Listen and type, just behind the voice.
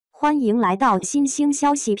欢迎来到新星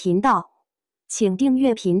消息频道，请订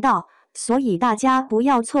阅频道，所以大家不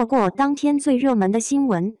要错过当天最热门的新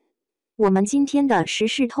闻。我们今天的时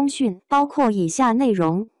事通讯包括以下内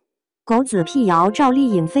容：狗子辟谣赵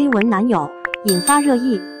丽颖绯闻男友，引发热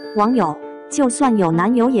议。网友就算有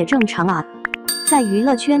男友也正常啊。在娱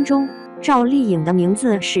乐圈中，赵丽颖的名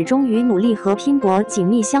字始终与努力和拼搏紧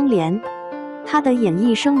密相连。她的演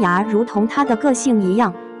艺生涯如同她的个性一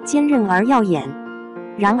样坚韧而耀眼。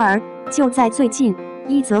然而，就在最近，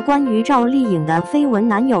一则关于赵丽颖的绯闻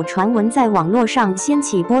男友传闻在网络上掀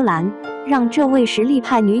起波澜，让这位实力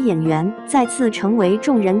派女演员再次成为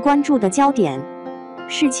众人关注的焦点。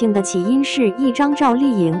事情的起因是一张赵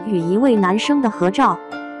丽颖与一位男生的合照。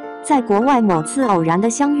在国外某次偶然的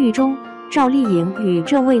相遇中，赵丽颖与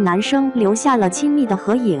这位男生留下了亲密的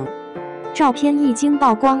合影。照片一经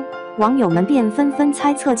曝光，网友们便纷纷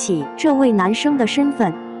猜测起这位男生的身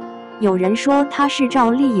份。有人说他是赵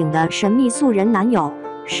丽颖的神秘素人男友，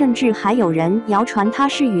甚至还有人谣传他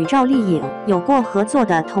是与赵丽颖有过合作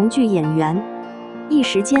的同剧演员。一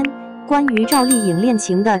时间，关于赵丽颖恋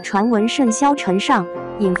情的传闻甚嚣尘上，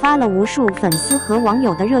引发了无数粉丝和网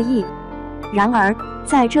友的热议。然而，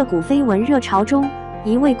在这股绯闻热潮中，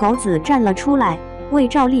一位狗子站了出来，为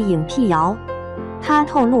赵丽颖辟谣。他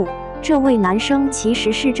透露，这位男生其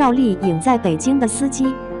实是赵丽颖在北京的司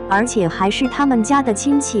机，而且还是他们家的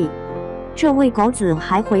亲戚。这位狗子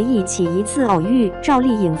还回忆起一次偶遇赵丽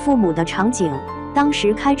颖父母的场景，当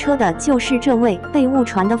时开车的就是这位被误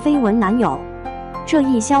传的绯闻男友。这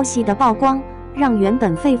一消息的曝光，让原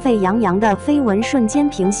本沸沸扬扬的绯闻瞬间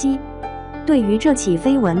平息。对于这起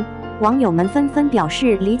绯闻，网友们纷纷表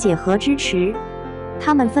示理解和支持。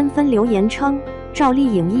他们纷纷留言称，赵丽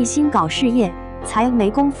颖一心搞事业，才没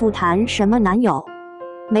工夫谈什么男友。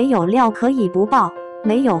没有料可以不报，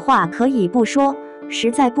没有话可以不说，实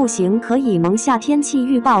在不行可以蒙下天气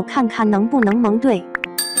预报看看能不能蒙对。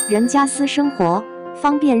人家私生活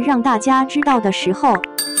方便让大家知道的时候，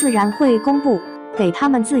自然会公布，给他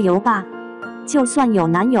们自由吧。就算有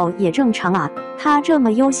男友也正常啊，她这么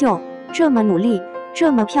优秀，这么努力，这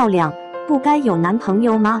么漂亮，不该有男朋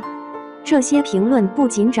友吗？这些评论不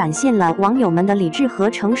仅展现了网友们的理智和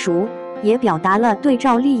成熟，也表达了对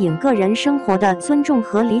赵丽颖个人生活的尊重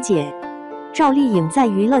和理解。赵丽颖在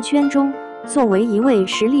娱乐圈中作为一位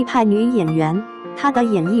实力派女演员，她的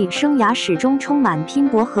演艺生涯始终充满拼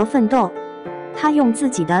搏和奋斗。她用自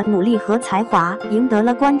己的努力和才华赢得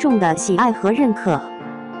了观众的喜爱和认可。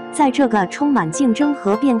在这个充满竞争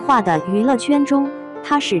和变化的娱乐圈中，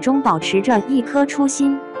她始终保持着一颗初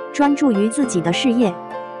心，专注于自己的事业。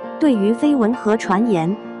对于绯闻和传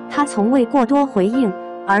言，她从未过多回应，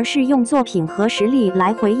而是用作品和实力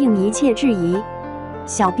来回应一切质疑。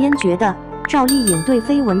小编觉得，赵丽颖对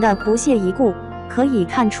绯闻的不屑一顾，可以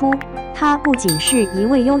看出，她不仅是一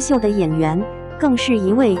位优秀的演员，更是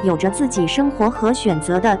一位有着自己生活和选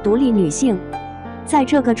择的独立女性。在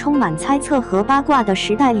这个充满猜测和八卦的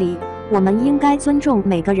时代里，我们应该尊重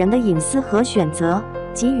每个人的隐私和选择，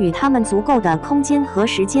给予他们足够的空间和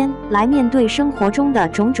时间来面对生活中的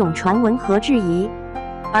种种传闻和质疑。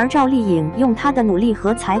而赵丽颖用她的努力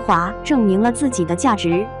和才华证明了自己的价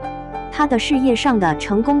值。她的事业上的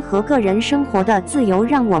成功和个人生活的自由，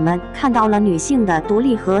让我们看到了女性的独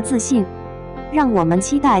立和自信，让我们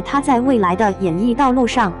期待她在未来的演艺道路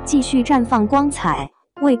上继续绽放光彩，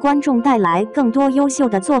为观众带来更多优秀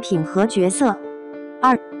的作品和角色。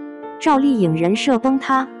2. 赵丽颖人设崩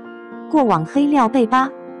塌，过往黑料被扒，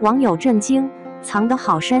网友震惊，藏得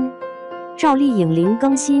好深。赵丽颖零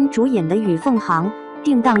更新主演的《与凤航》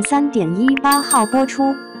定档3.18号播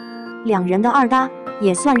出，两人的二搭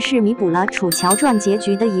也算是弥补了《楚乔传》结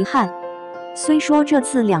局的遗憾。虽说这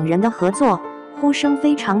次两人的合作呼声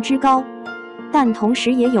非常之高，但同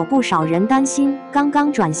时也有不少人担心，刚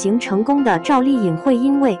刚转型成功的赵丽颖会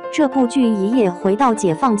因为这部剧一夜回到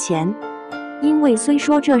解放前。因为虽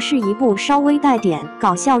说这是一部稍微带点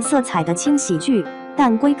搞笑色彩的轻喜剧，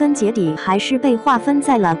但归根结底还是被划分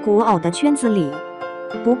在了古偶的圈子里。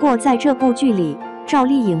不过在这部剧里，赵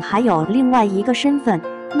丽颖还有另外一个身份，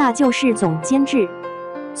那就是总监制。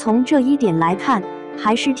从这一点来看，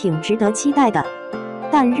还是挺值得期待的。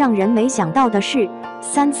但让人没想到的是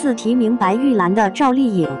，3次提名白玉兰的赵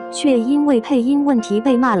丽颖却因为配音问题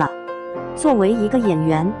被骂了。作为一个演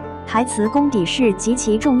员，台词功底是极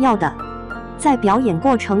其重要的，在表演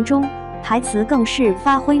过程中，台词更是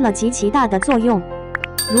发挥了极其大的作用。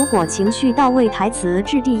如果情绪到位，台词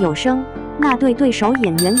掷地有声，那对对手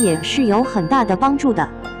演员也是有很大的帮助的。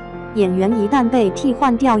演员一旦被替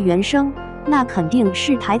换掉原声，那肯定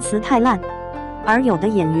是台词太烂。而有的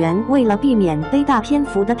演员为了避免背大篇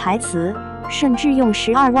幅的台词，甚至用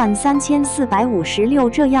123456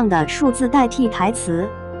这样的数字代替台词，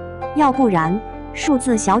要不然数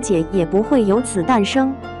字小姐也不会由此诞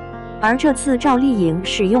生。而这次赵丽颖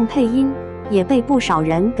使用配音，也被不少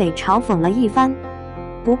人给嘲讽了一番。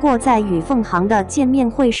不过在与凤航的见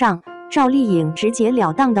面会上，赵丽颖直截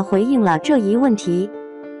了当地回应了这一问题。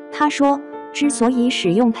她说，之所以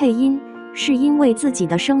使用配音，是因为自己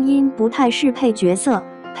的声音不太适配角色，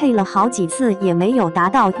配了好几次也没有达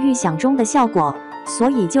到预想中的效果，所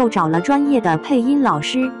以就找了专业的配音老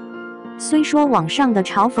师。虽说网上的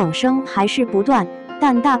嘲讽声还是不断，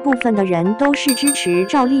但大部分的人都是支持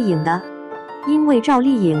赵丽颖的。因为赵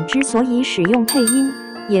丽颖之所以使用配音，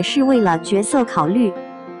也是为了角色考虑，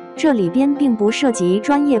这里边并不涉及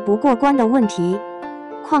专业不过关的问题。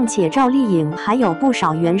况且赵丽颖还有不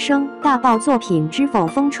少原声大爆作品，知否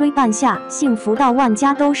风吹半夏、幸福到万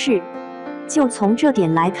家都是。就从这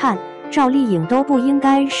点来看，赵丽颖都不应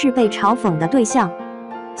该是被嘲讽的对象。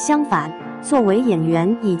相反，作为演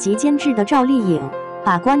员以及监制的赵丽颖，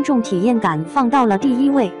把观众体验感放到了第一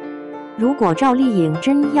位。如果赵丽颖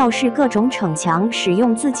真要是各种逞强使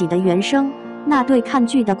用自己的原声，那对看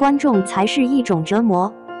剧的观众才是一种折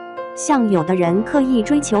磨。像有的人刻意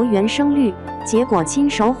追求原声率，结果亲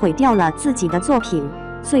手毁掉了自己的作品，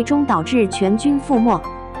最终导致全军覆没。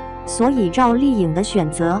所以赵丽颖的选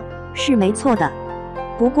择是没错的。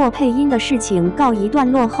不过配音的事情告一段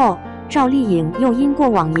落后，赵丽颖又因过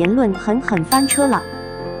往言论狠狠翻车了。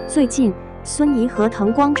最近孙怡和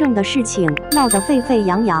滕光正的事情闹得沸沸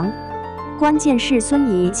扬扬，关键是孙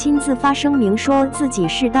怡亲自发声明说自己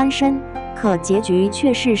是单身，可结局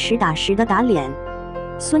却是实打实的打脸。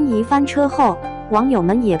孙怡翻车后，网友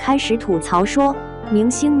们也开始吐槽说，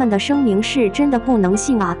明星们的声明是真的不能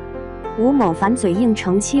信啊。吴某反嘴硬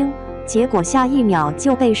澄清，结果下一秒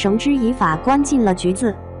就被绳之以法关进了局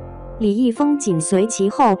子。李易峰紧随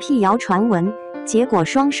其后辟谣传闻，结果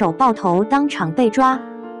双手抱头当场被抓。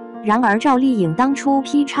然而赵丽颖当初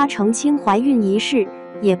劈叉澄清怀孕一事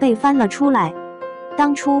也被翻了出来。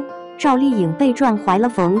当初赵丽颖被传怀了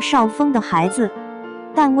冯绍峰的孩子，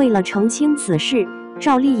但为了澄清此事，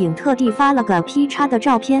赵丽颖特地发了个劈叉的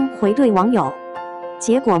照片回怼网友。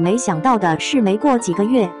结果没想到的是，没过几个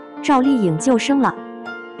月，赵丽颖就生了。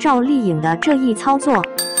赵丽颖的这一操作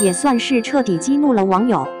也算是彻底激怒了网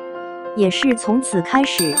友。也是从此开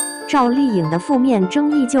始，赵丽颖的负面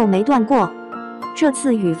争议就没断过。这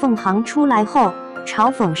次与凤航出来后，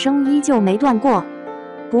嘲讽声依旧没断过。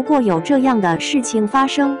不过有这样的事情发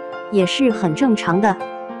生也是很正常的，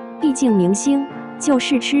毕竟明星就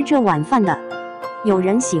是吃这碗饭的，有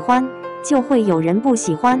人喜欢就会有人不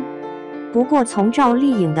喜欢。不过从赵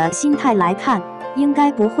丽颖的心态来看，应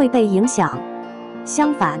该不会被影响，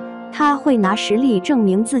相反，她会拿实力证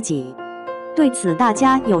明自己。对此大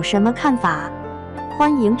家有什么看法？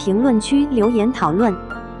欢迎评论区留言讨论。